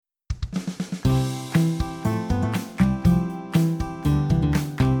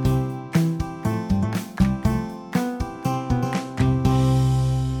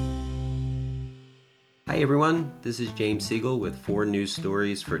everyone, this is James Siegel with 4 news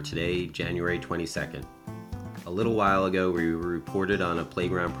stories for today, January 22nd. A little while ago, we reported on a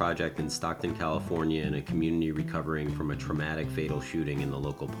playground project in Stockton, California in a community recovering from a traumatic fatal shooting in the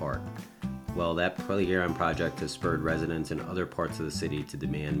local park. Well, that playground project has spurred residents in other parts of the city to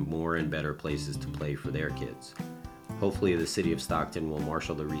demand more and better places to play for their kids. Hopefully, the city of Stockton will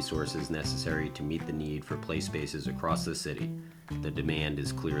marshal the resources necessary to meet the need for play spaces across the city. The demand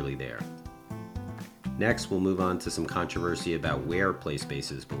is clearly there. Next, we'll move on to some controversy about where play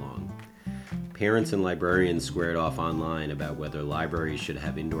spaces belong. Parents and librarians squared off online about whether libraries should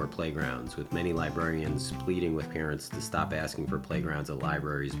have indoor playgrounds, with many librarians pleading with parents to stop asking for playgrounds at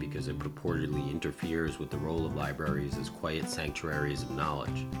libraries because it purportedly interferes with the role of libraries as quiet sanctuaries of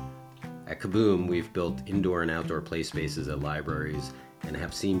knowledge. At Kaboom, we've built indoor and outdoor play spaces at libraries and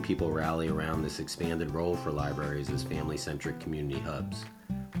have seen people rally around this expanded role for libraries as family-centric community hubs.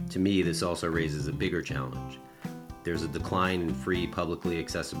 To me, this also raises a bigger challenge. There's a decline in free, publicly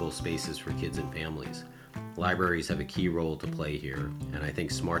accessible spaces for kids and families. Libraries have a key role to play here, and I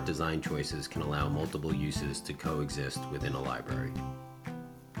think smart design choices can allow multiple uses to coexist within a library.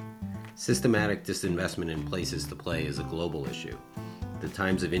 Systematic disinvestment in places to play is a global issue. The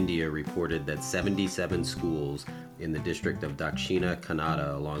Times of India reported that 77 schools in the district of Dakshina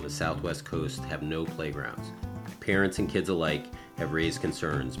Kannada along the southwest coast have no playgrounds. Parents and kids alike have raised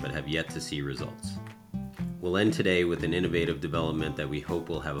concerns but have yet to see results. We'll end today with an innovative development that we hope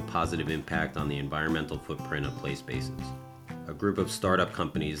will have a positive impact on the environmental footprint of play spaces. A group of startup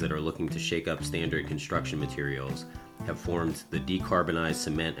companies that are looking to shake up standard construction materials have formed the Decarbonized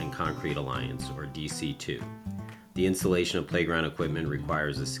Cement and Concrete Alliance, or DC2. The installation of playground equipment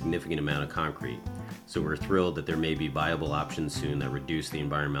requires a significant amount of concrete, so we're thrilled that there may be viable options soon that reduce the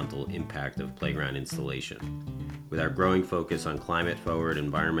environmental impact of playground installation. With our growing focus on climate-forward,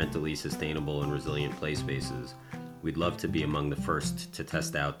 environmentally sustainable, and resilient play spaces, we'd love to be among the first to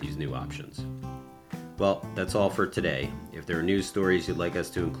test out these new options. Well, that's all for today. If there are news stories you'd like us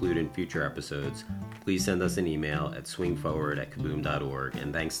to include in future episodes, please send us an email at swingforward@kaboom.org,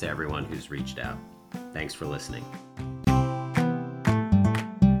 and thanks to everyone who's reached out. Thanks for listening.